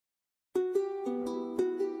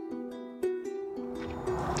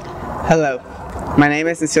Hello, my name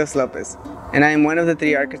is Nicios Lopez, and I am one of the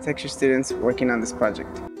 3 architecture students working on this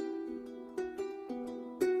project.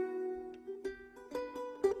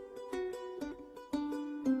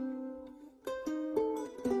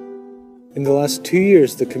 In the last 2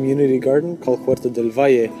 years, the community garden called Huerta del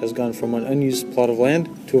Valle has gone from an unused plot of land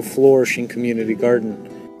to a flourishing community garden.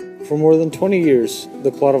 For more than 20 years,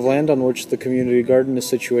 the plot of land on which the community garden is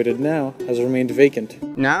situated now has remained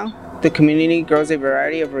vacant. Now, the community grows a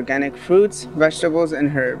variety of organic fruits, vegetables,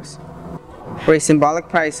 and herbs. For a symbolic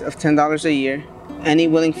price of $10 a year, any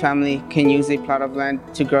willing family can use a plot of land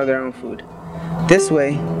to grow their own food. This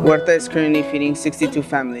way, Huerta is currently feeding 62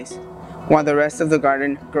 families, while the rest of the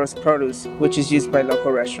garden grows produce, which is used by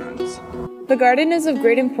local restaurants. The garden is of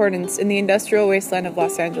great importance in the industrial wasteland of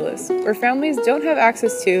Los Angeles, where families don't have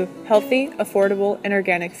access to healthy, affordable, and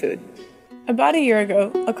organic food. About a year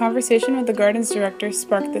ago, a conversation with the garden's director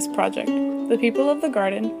sparked this project. The people of the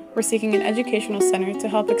garden were seeking an educational center to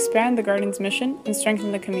help expand the garden's mission and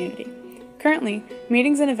strengthen the community. Currently,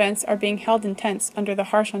 meetings and events are being held in tents under the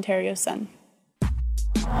harsh Ontario sun.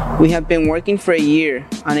 We have been working for a year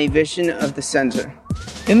on a vision of the center.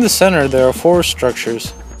 In the center, there are 4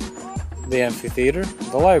 structures: the amphitheater,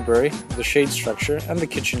 the library, the shade structure, and the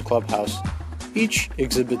kitchen clubhouse. Each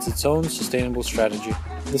exhibits its own sustainable strategy.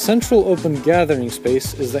 The central open gathering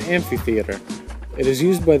space is the amphitheater. It is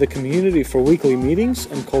used by the community for weekly meetings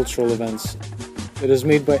and cultural events. It is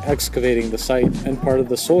made by excavating the site, and part of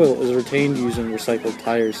the soil is retained using recycled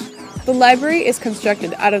tires. The library is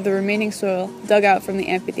constructed out of the remaining soil dug out from the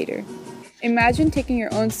amphitheater. Imagine taking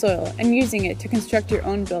your own soil and using it to construct your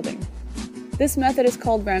own building. This method is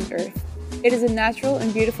called rammed earth. It is a natural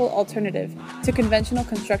and beautiful alternative to conventional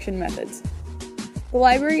construction methods. The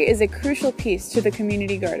library is a crucial piece to the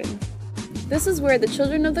community garden. This is where the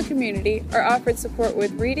children of the community are offered support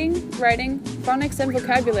with reading, writing, phonics, and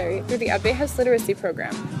vocabulary through the Abejas Literacy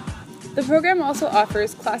Program. The program also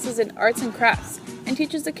offers classes in arts and crafts and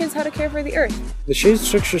teaches the kids how to care for the earth. The shade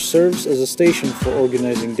structure serves as a station for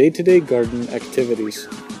organizing day-to-day garden activities.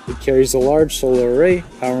 It carries a large solar array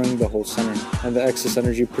powering the whole center, and the excess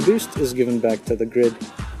energy produced is given back to the grid.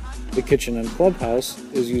 The kitchen and clubhouse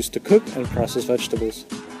is used to cook and process vegetables.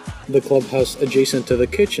 The clubhouse adjacent to the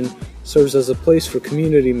kitchen serves as a place for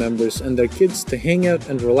community members and their kids to hang out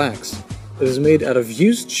and relax. It is made out of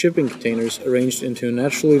used shipping containers arranged into a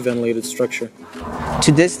naturally ventilated structure.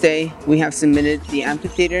 To this day, we have submitted the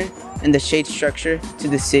amphitheater and the shade structure to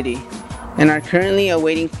the city and are currently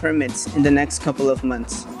awaiting permits in the next couple of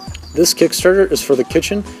months. This Kickstarter is for the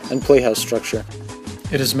kitchen and playhouse structure.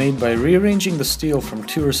 It is made by rearranging the steel from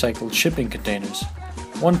 2 recycled shipping containers.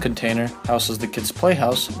 One container houses the kids'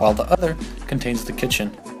 playhouse, while the other contains the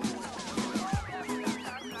kitchen.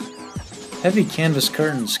 Heavy canvas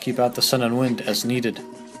curtains keep out the sun and wind as needed.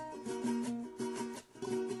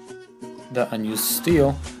 The unused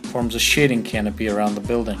steel forms a shading canopy around the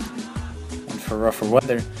building. And for rougher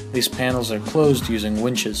weather, these panels are closed using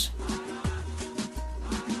winches.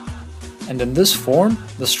 And in this form,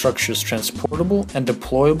 the structure is transportable and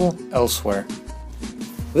deployable elsewhere.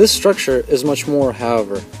 This structure is much more,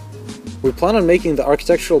 however. We plan on making the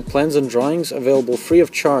architectural plans and drawings available free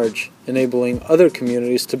of charge, enabling other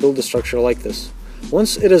communities to build a structure like this.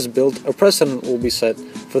 Once it is built, a precedent will be set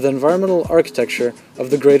for the environmental architecture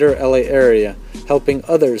of the greater LA area, helping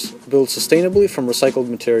others build sustainably from recycled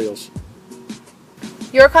materials.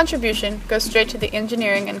 Your contribution goes straight to the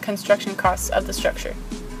engineering and construction costs of the structure.